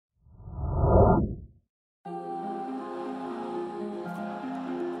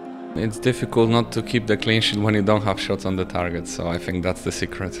It's difficult not to keep the clean sheet when you don't have shots on the target, so I think that's the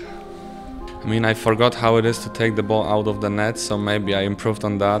secret. I mean, I forgot how it is to take the ball out of the net, so maybe I improved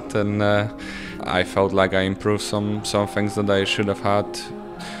on that, and I felt like I improved some things that I should have had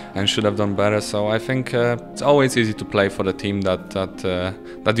and should have done better. So I think it's always easy to play for the team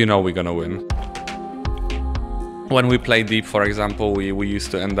that you know we're gonna win. When we play deep, for example, we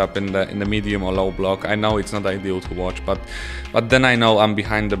used to end up in the medium or low block. I know it's not ideal to watch, but then I know I'm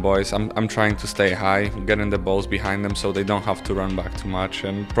behind the boys. I'm trying to stay high, getting the balls behind them so they don't have to run back too much.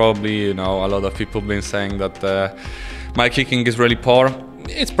 And probably, you know, a lot of people have been saying that my kicking is really poor.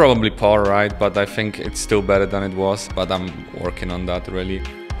 It's probably poor, right? But I think it's still better than it was. But I'm working on that really.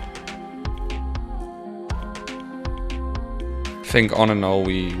 I think on and all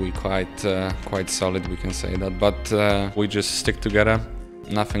we quite solid, we can say that, but we just stick together.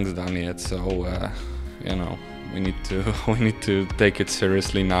 Nothing's done yet, so you know, we need to take it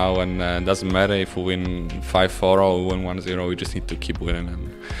seriously now, and it doesn't matter if we win 5-4 or we win 1-0. We just need to keep winning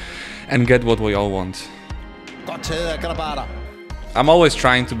and get what we all want. I'm always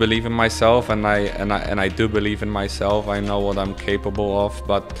trying to believe in myself, and I do believe in myself. I know what I'm capable of,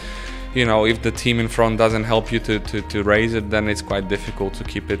 but you know, if the team in front doesn't help you to raise it, then it's quite difficult to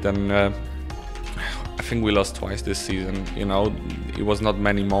keep it. And I think we lost twice this season. You know, it was not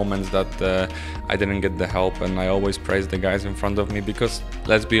many moments that I didn't get the help, and I always praise the guys in front of me because,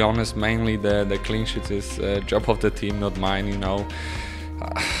 let's be honest, mainly the clean sheets is job of the team, not mine. You know,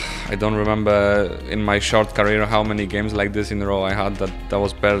 I don't remember in my short career how many games like this in a row I had that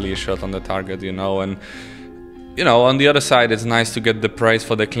was barely a shot on the target. You know, and you know, on the other side, it's nice to get the praise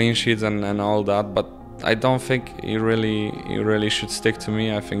for the clean sheets and all that, but I don't think it really should stick to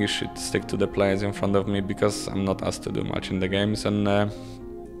me. I think it should stick to the players in front of me because I'm not asked to do much in the games, and I'm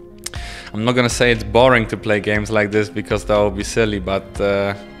not gonna say it's boring to play games like this because that would be silly, but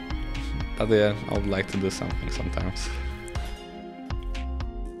yeah, I would like to do something sometimes.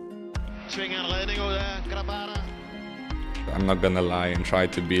 I'm not gonna lie and try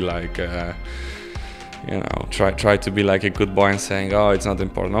to be like you know, try to be like a good boy and saying, oh, it's not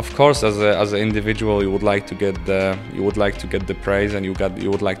important. Of course, as an individual, you would like to get the praise, and you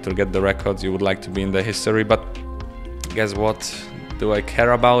would like to get the records. You would like to be in the history. But guess what? Do I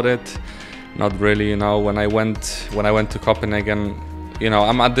care about it? Not really. You know, when I went to Copenhagen, you know,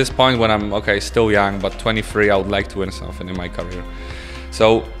 I'm at this point when I'm still young, but 23, I would like to win something in my career.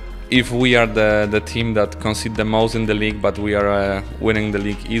 So if we are the team that concede the most in the league, but we are winning the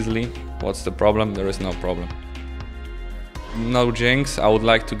league easily, what's the problem? There is no problem. No jinx, I would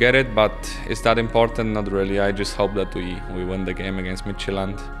like to get it, but is that important? Not really. I just hope that we win the game against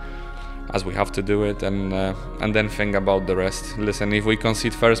Midtjylland, as we have to do it, and then think about the rest. Listen, if we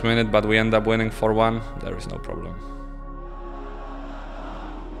concede first minute, but we end up winning 4-1, there is no problem.